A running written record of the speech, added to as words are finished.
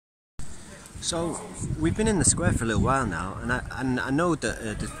So we've been in the square for a little while now, and I know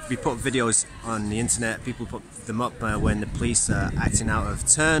that we put videos on the internet. People put them up when the police are acting out of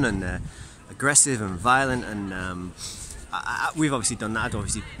turn and aggressive and violent, and we've obviously done that. I've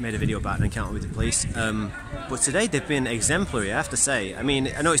obviously made a video about an encounter with the police, but today they've been exemplary, I have to say. I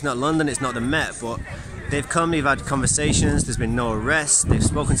mean, I know it's not London, it's not the Met, but they've come, they've had conversations, there's been no arrests, they've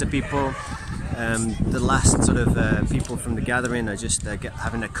spoken to people. The last sort of people from the gathering are just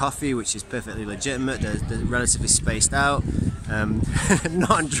having a coffee, which is perfectly legitimate. They're relatively spaced out, not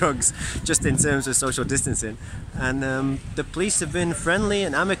on drugs, just in terms of social distancing. And the police have been friendly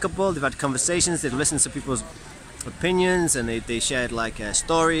and amicable. They've had conversations, they've listened to people's opinions, and they shared like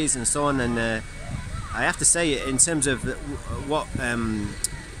stories and so on. And I have to say, in terms of what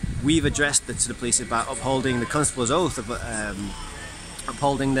we've addressed to the police about upholding the constable's oath of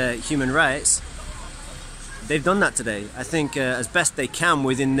upholding their human rights, they've done that today. I think as best they can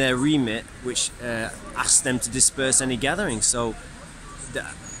within their remit, which asks them to disperse any gatherings. So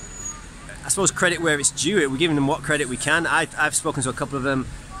I suppose credit where it's due. We're giving them what credit we can. I've spoken to a couple of them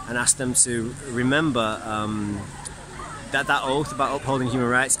and asked them to remember that oath about upholding human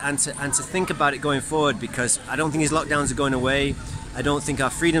rights, and to think about it going forward, because I don't think these lockdowns are going away. I don't think our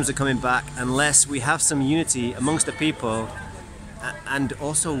freedoms are coming back unless we have some unity amongst the people, and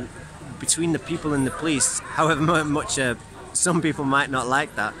also between the people and the police, however much some people might not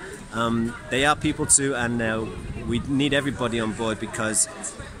like that. They are people too, and we need everybody on board, because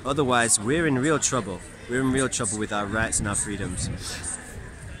otherwise we're in real trouble. We're in real trouble with our rights and our freedoms.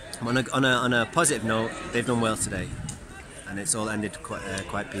 On a positive note, they've done well today, and it's all ended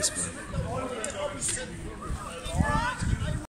quite peacefully.